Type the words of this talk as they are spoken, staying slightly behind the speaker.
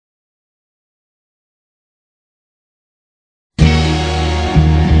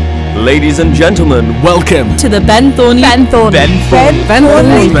Ladies and gentlemen, welcome to the Ben Thornley Show. To the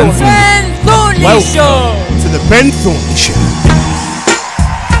Ben Thornley Show.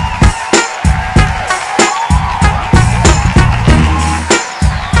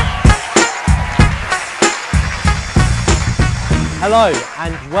 Hello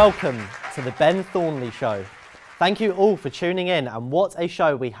and welcome to the Ben Thornley Show. Thank you all for tuning in, and what a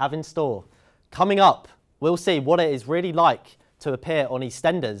show we have in store. Coming up, we'll see what it is really like to appear on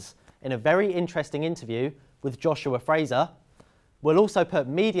EastEnders in a very interesting interview with Joshua Fraser. We'll also put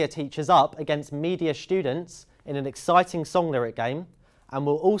media teachers up against media students in an exciting song lyric game, and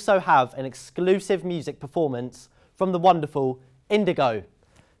we'll also have an exclusive music performance from the wonderful Indigo.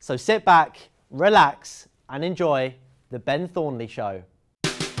 So sit back, relax and enjoy the Ben Thornley Show.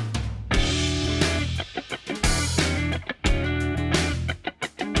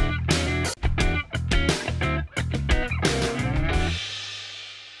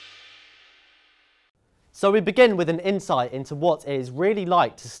 So we begin with an insight into what it is really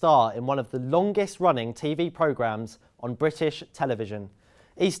like to star in one of the longest running TV programmes on British television.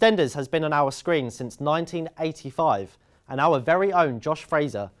 EastEnders has been on our screen since 1985, and our very own Josh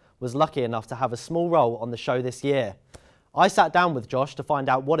Fraser was lucky enough to have a small role on the show this year. I sat down with Josh to find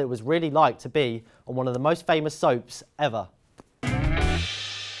out what it was really like to be on one of the most famous soaps ever.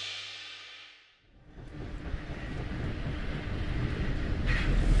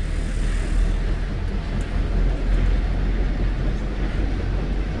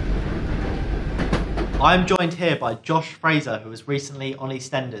 I'm joined here by Josh Fraser, who was recently on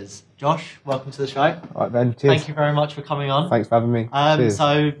EastEnders. Josh, welcome to the show. All right, Ben, cheers. Thank you very much for coming on. Thanks for having me. Cheers.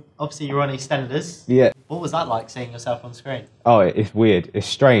 So, obviously you're on EastEnders. Yeah. What was that like, seeing yourself on screen? Oh, it's weird. It's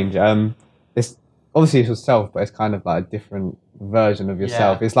strange. It's obviously it's yourself, but it's kind of like a different version of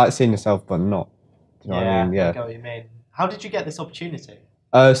yourself. Yeah. It's like seeing yourself, but not. Do you know what I mean? Yeah, I get what you mean. How did you get this opportunity?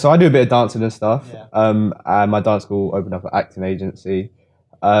 So I do a bit of dancing and stuff. Yeah. And my dance school opened up an acting agency.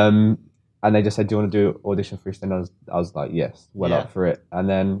 And they just said, do you want to do audition for EastEnders? I was like, yes, up for it. And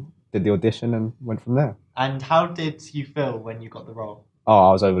then did the audition and went from there. And how did you feel when you got the role? Oh,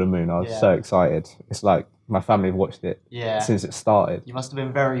 I was over the moon. I was so excited. It's like my family have watched it since it started. You must have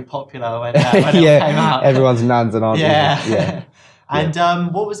been very popular when it came out. Everyone's nans and aunties. Yeah. And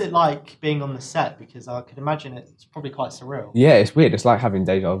what was it like being on the set? Because I could imagine it's probably quite surreal. Yeah, it's weird. It's like having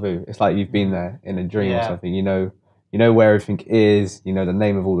deja vu. It's like you've been there in a dream or something. You know where everything is, you know the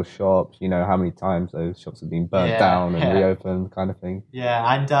name of all the shops, you know how many times those shops have been burnt down and reopened, kind of thing. Yeah,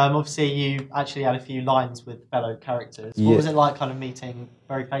 and obviously you actually had a few lines with fellow characters. What was it like kind of meeting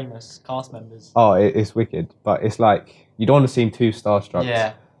very famous cast members? Oh, it's wicked, but it's like, you don't want to seem too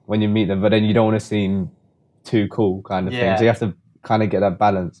starstruck when you meet them, but then you don't want to seem too cool kind of thing. So you have to kind of get that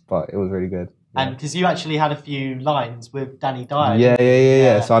balance, but it was really good. Yeah. And because you actually had a few lines with Danny Dyer.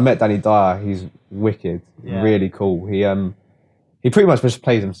 Yeah. So I met Danny Dyer. He's wicked, really cool. He pretty much just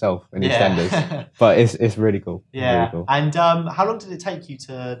plays himself in EastEnders, but it's really cool. Yeah. Really cool. And how long did it take you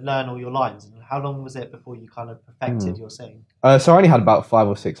to learn all your lines? And how long was it before you kind of perfected your singing? So I only had about 5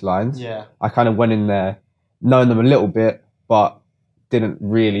 or 6 lines. Yeah. I kind of went in there knowing them a little bit, but didn't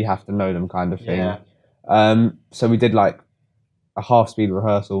really have to know them, kind of thing. Yeah. So we did like a half-speed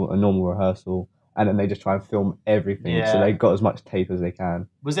rehearsal, a normal rehearsal, and then they just try and film everything. Yeah. So they got as much tape as they can.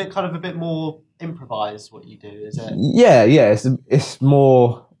 Was it kind of a bit more improvised, what you do, is it? Yeah. It's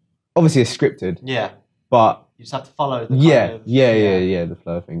more, obviously it's scripted. Yeah. But you just have to follow the the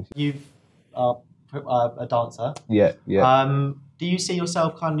flow of things. You've a dancer. Yeah. Do you see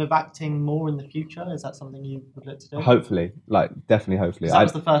yourself kind of acting more in the future? Is that something you would look to do? Hopefully, definitely hopefully. That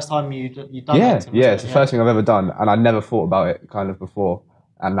was the first time you'd done acting? Yeah, it's the first thing I've ever done, and I never thought about it kind of before,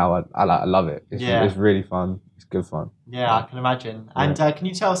 and now I love it. It's really fun. It's good fun. Yeah, I can imagine. And can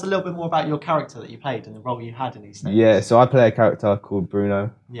you tell us a little bit more about your character that you played and the role you had in EastEnders? Yeah, so I play a character called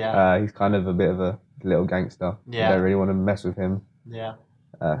Bruno. Yeah. He's kind of a bit of a little gangster. Yeah. I don't really want to mess with him. Yeah.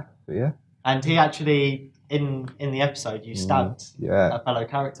 But yeah. And he actually, in the episode, you stabbed a fellow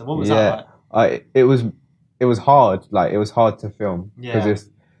character. What was that like? It was hard. Like, it was hard to film because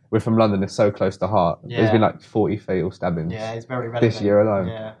we're from London. It's so close to heart. Yeah. There's been like 40 fatal stabbings. Yeah, it's very relevant this year alone.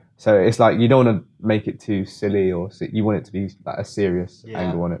 Yeah. So it's like you don't want to make it too silly, or you want it to be like a serious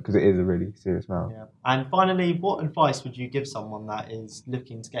angle on it, because it is a really serious matter. Yeah. And finally, what advice would you give someone that is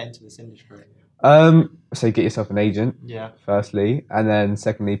looking to get into this industry? So get yourself an agent, firstly, and then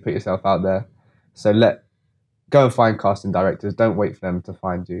secondly, put yourself out there. So go and find casting directors. Don't wait for them to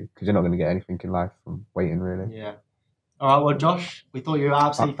find you, because you're not going to get anything in life from waiting, really. Yeah. All right, well, Josh, we thought you were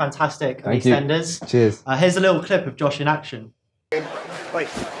absolutely fantastic on EastEnders. Cheers. Here's a little clip of Josh in action. Wait.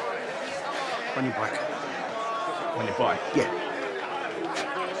 On your bike. On your bike? Yeah.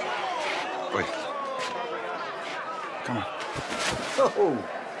 Oi. Come on. Oh.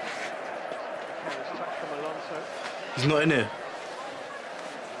 He's not in here.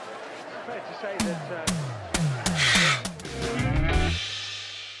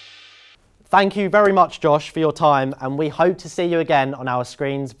 Thank you very much, Josh, for your time, and we hope to see you again on our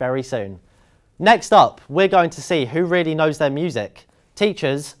screens very soon. Next up, we're going to see who really knows their music,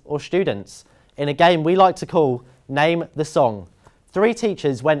 teachers or students, in a game we like to call Name the Song. 3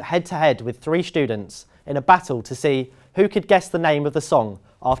 teachers went head-to-head with 3 students in a battle to see who could guess the name of the song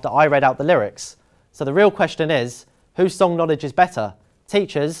after I read out the lyrics. So the real question is, whose song knowledge is better,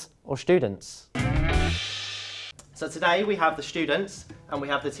 teachers or students? So today we have the students and we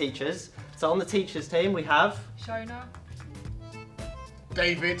have the teachers. So on the teachers team we have Shona,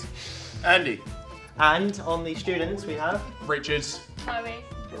 David. Andy. And on the students we have Richard. Chloe.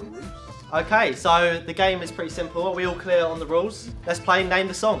 Okay, so the game is pretty simple. Are we all clear on the rules? Let's play Name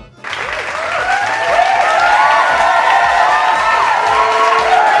the Song.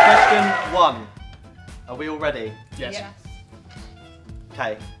 Question 1. Are we all ready? Yes.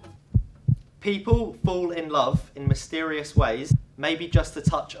 Okay. People fall in love in mysterious ways, maybe just the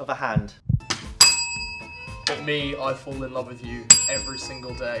touch of a hand. But me, I fall in love with you every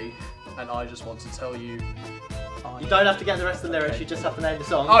single day, and I just want to tell you. You don't have to get the rest of the lyrics, you just have to name the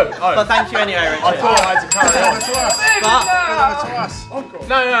song. Oh. But thank you anyway, Richard. I thought I had to carry on. To us.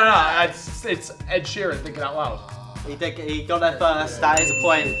 No. It's Ed Sheeran thinking out loud. He got there first. That is a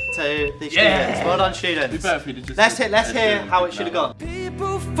point to the students. Yeah. Well done, students. Let's hear how it should have gone.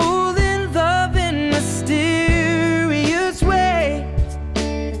 People fall in love in mysterious ways.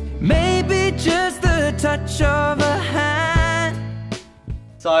 Maybe just the touch of a hand.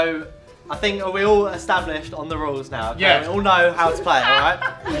 So, I think are we all established on the rules now? Okay? Yeah. We all know how to play, alright?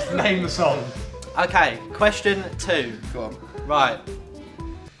 Just name the song. Okay, question 2. Go on. Right.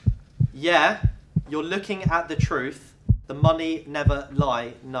 Yeah, you're looking at the truth. The money never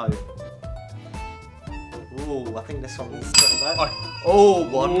lie, no. Ooh, I think this one is Oh,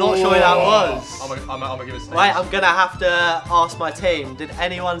 well, I'm not sure who that was. I'm gonna give it a name. Right, I'm gonna have to ask my team. Did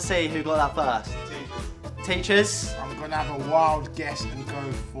anyone see who got that first? Teachers? I'm gonna have a wild guess and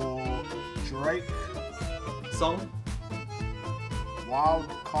go for Drake. Song? Wild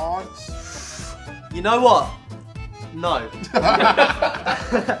cards. You know what? No.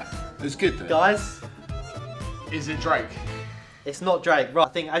 It's good though. Guys, Is it Drake? it's not Drake. Right, I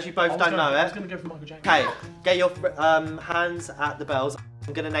think as you both don't know I was it. gonna go for Michael Jackson. Okay, get your hands at the bells.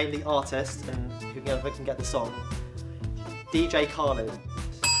 I'm gonna name the artist and whoever can get the song. DJ Khaled.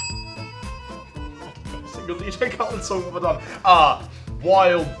 Single DJ Khaled song what have I done?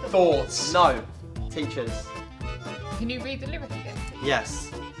 Wild Thoughts. No. Teachers. Can you read the lyric again? Yes.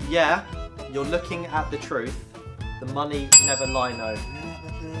 Yeah, you're looking at the truth. The money never lie, no.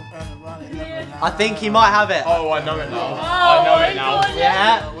 I think he might have it. Oh, I know it now. I know it now.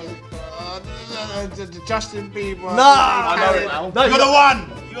 Yeah. Justin Bieber. No. I know it now. No, You're the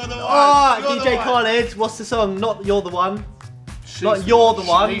one. You're the one. Oh, You're the DJ one. Khaled. What's the song? Not You're the One. Not You're the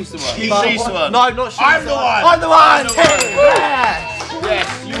One. She's the one. But- She's the one. No, not she's I'm the one. I'm the one. Yes.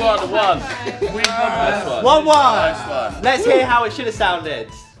 Yes, you are the one. Nice one. 1-1. Nice one. Let's hear how it should have sounded.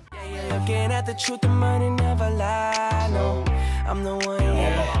 Looking at the truth, the money never lie. No, I'm the one.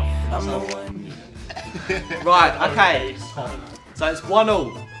 Yeah, I'm the one. Right, okay. So it's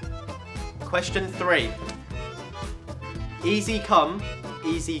 1-1. Question 3. Easy come,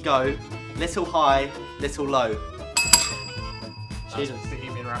 easy go. Little high, little low. Students,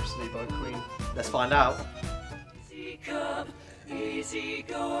 Bohemian Rhapsody by Queen. let's find out. Easy come, easy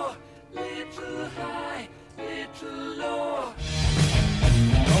go. Little high, little low.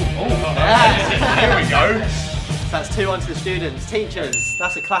 Here we go. So that's 2-1 to the students. Teachers,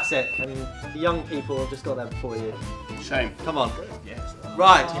 that's a classic, and the young people have just got there before you. Shame. Come on.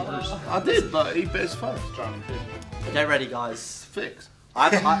 Right, I did, but he bit his first. get ready, guys. Fix. I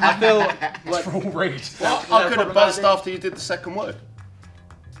feel. It's all rigged. I could have buzzed after you did the second word.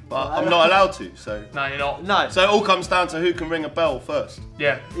 But I'm not allowed to, so. No, you're not. No. So it all comes down to who can ring a bell first.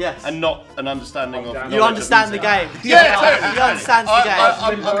 Yeah. Yes. And not an understanding of. You understand the game. Yeah, totally. You understand the game.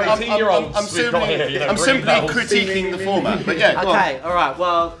 I'm simply critiquing the format. But yeah, go on. Okay, alright,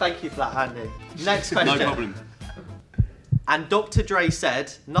 well, thank you for that, Andy. Next question. No problem. And Dr. Dre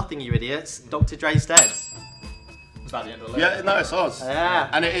said, nothing you idiots, Dr. Dre's dead. It's about the end of the Yeah, no, it's ours. Yeah.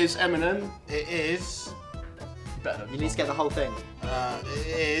 And it is Eminem. It is. You need to get the whole thing. It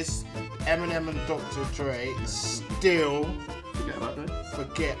is Eminem and Dr. Dre. Still Forget about that.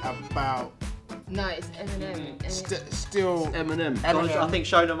 forget about. No, it's Eminem. Still. Eminem. I think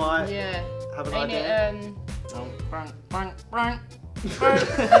Shona might Yeah. have an Ain't idea. it, Bang, bang, bang.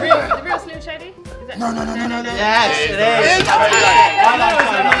 The real Slim Shady? Is that No. Yes, it is. Well done,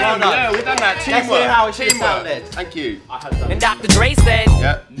 Jonah, well done. Yeah, we've done that. Let's Teamwork. hear how it should have Teamwork. sounded. Thank you. And Dr. Dre said,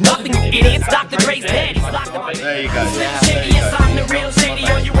 Yeah. nothing idiots, Dr. Dre's dead. He's locked up. There you go. Shady, yes, I'm the real Shady.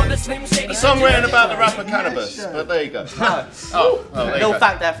 Are you on the Slim Shady? A song written about the rapper Cannabis, but there you go. Oh, there you Little go.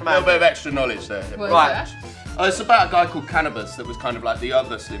 fact there from A little bit Andy. of extra knowledge there. Right. It's about a guy called Cannabis that was kind of like the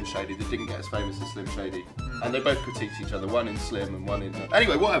other Slim Shady that didn't get as famous as Slim Shady. And they both critiqued each other, one in Slim and one in...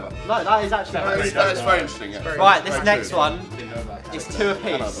 Anyway, whatever. No, that is actually very That's very interesting, yeah. Right, this Very next true. one is 2 apiece.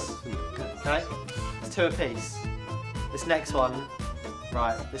 Cannabis. Okay? It's 2 apiece. This next one,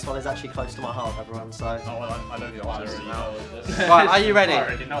 right, this one is actually close to my heart, everyone, so... Oh, well, I know the answer now. Right, are you ready? I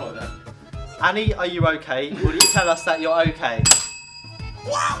already know it then. Annie, are you okay? Will you tell us that you're okay?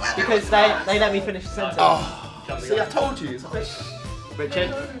 Because they let me finish the sentence. See, I told you. It's a bit...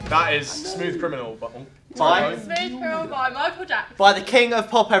 Richard? That is Smooth Criminal, but... By? Smooth Criminal by Michael Jackson. By the king of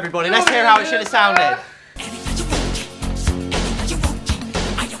pop, everybody. Let's hear how it should have sounded.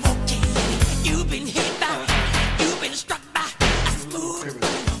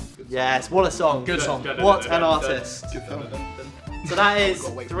 Yes, what a song. Good song. What an artist. Good film. So that is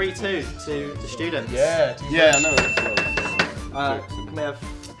 3-2 to the students. Yeah. Yeah, I know. Can we have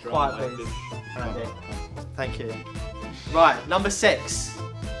quiet, please? Andy. Thank you. Right, number 6.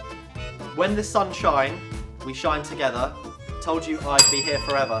 When the sun shine, we shine together. Told you I'd be here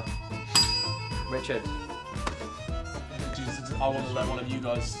forever. Richard. Jesus, I want to let one of you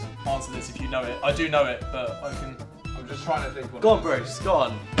guys answer this if you know it. I do know it, but I can... I'm just trying to think. Go on, Bruce. Go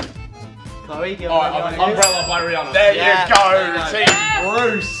on. Chloe, do you have Alright, any ideas? Umbrella by Rihanna. There Yeah, you go, there you Team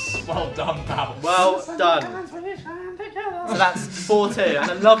Bruce. Well done, pal. Well done. So that's 4-2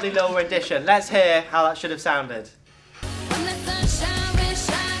 and a lovely little rendition. Let's hear how that should have sounded.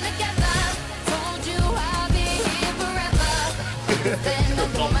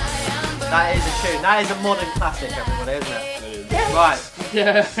 That is a tune. That is a modern classic, everybody, isn't it? Right.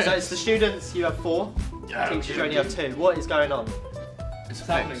 Yeah. So it's the students, you have 4. Teachers, you only have 2. What is going on? It's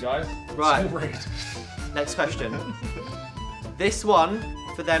happening, guys. Right. It's all rigged. Next question. This one,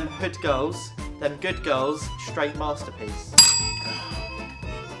 for them hood girls, them good girls, straight masterpiece.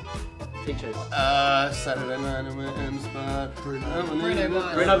 Teachers. Saturday night in Williamsburg.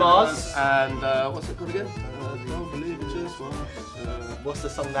 Bruno Mars. And what's it called again? Don't believe it just once. What's the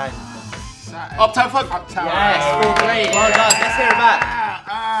song name? Uptown Funk. Yes, 4-3. Well done. Let's hear it back.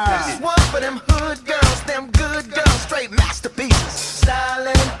 This one for them hood girls, them good girls, straight masterpieces.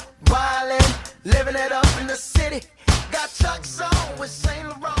 Styling, wildin', living it up in the city. Got Chuck's on with Saint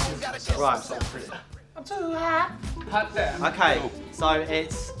Laurent. Gotta kiss Right. I'm too hot. Hot damn. Okay, so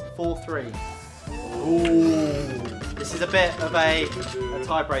it's 4-3. Ooh. This is a bit of a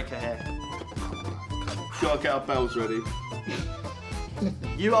tiebreaker here. Gotta get our bells ready.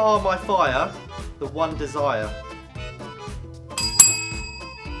 You are my fire, the one desire.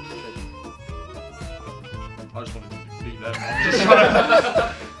 I just wanted to beat them. I'm just trying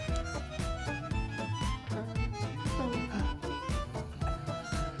to...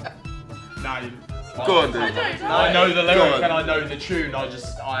 Now you... Go on, dude. I know the lyric Go on. and I know the tune, I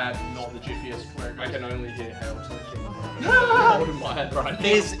am not the jippiest where it goes. I can only hear Hail to the King. Holding my head right now.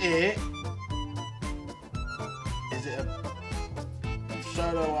 Is it a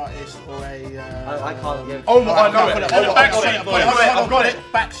solo artist or a... I can't give. Oh my, I know it. I've Oh, Backstreet Boys. I've got it.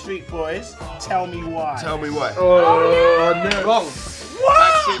 Backstreet Boys. Tell me why. Tell me why. Wrong.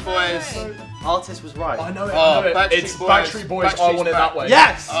 Backstreet Boys. Artist was right. I know it. Oh, I know it. Backstreet It's Boys. Backstreet Boys. I Backstreet's want it that way.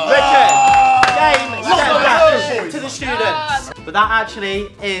 Yes, Richard. Game set Boys. to the students. But that actually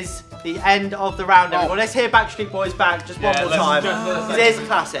is the end of the round, everyone. Let's hear Backstreet Boys back just one more time. It is a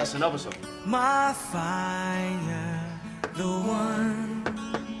classic. That's another song. My fire, the one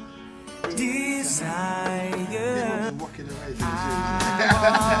desire. I want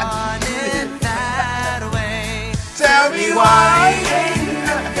it that way. Tell me why.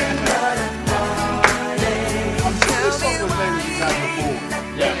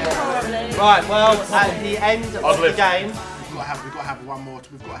 Right, well, at the end of the game, We've got to have one more.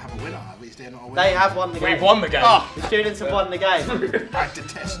 We've got to have a winner. Is there not a winner? they have won the game. We've won the game. The students have won the game. I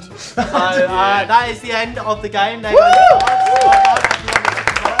detest. So that is the end of the game. They're going to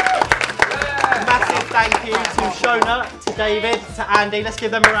massive thank you to Shona, to David, to Andy. Let's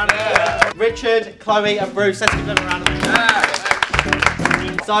give them a round of applause. Richard, Chloe and Bruce, let's give them a round of applause.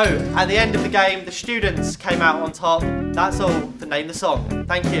 So, at the end of the game, the students came out on top. That's all for Name the Song.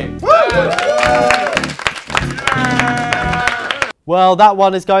 Thank you. Well, that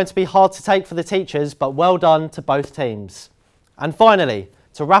one is going to be hard to take for the teachers, but well done to both teams. And finally,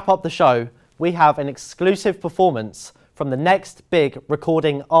 to wrap up the show, we have an exclusive performance from the next big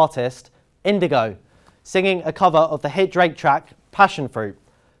recording artist, Indigo, singing a cover of the hit Drake track, Passion Fruit.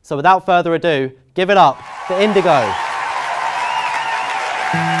 So without further ado, give it up for Indigo.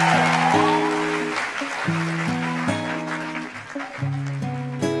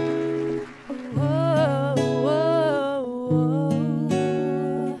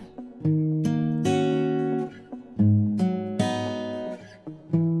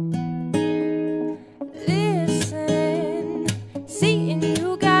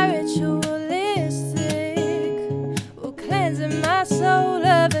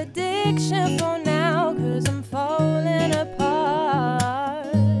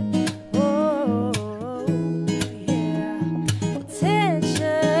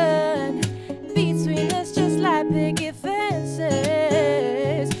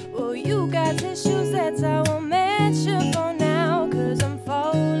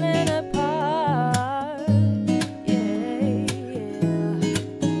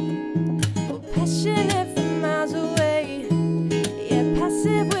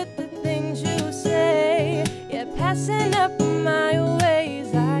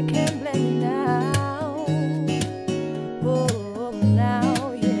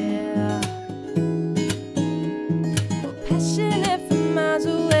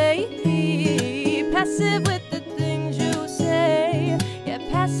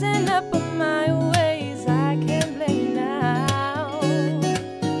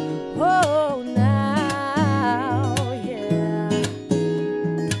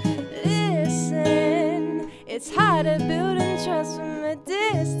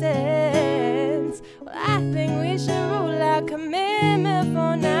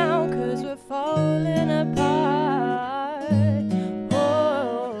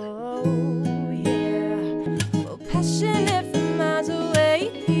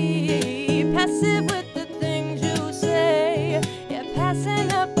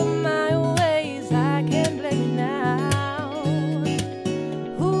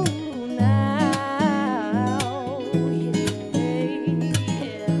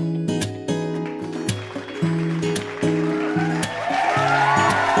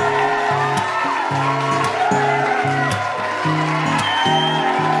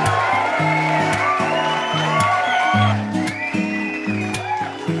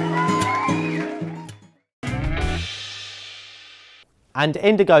 And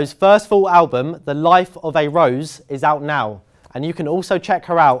Indigo's first full album, The Life of a Rose, is out now, and you can also check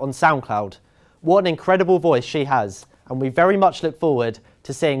her out on SoundCloud. What an incredible voice she has, and we very much look forward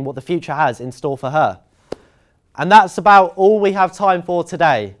to seeing what the future has in store for her. And that's about all we have time for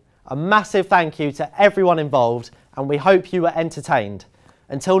today. A massive thank you to everyone involved, and we hope you were entertained.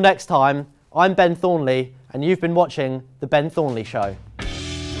 Until next time, I'm Ben Thornley, and you've been watching The Ben Thornley Show.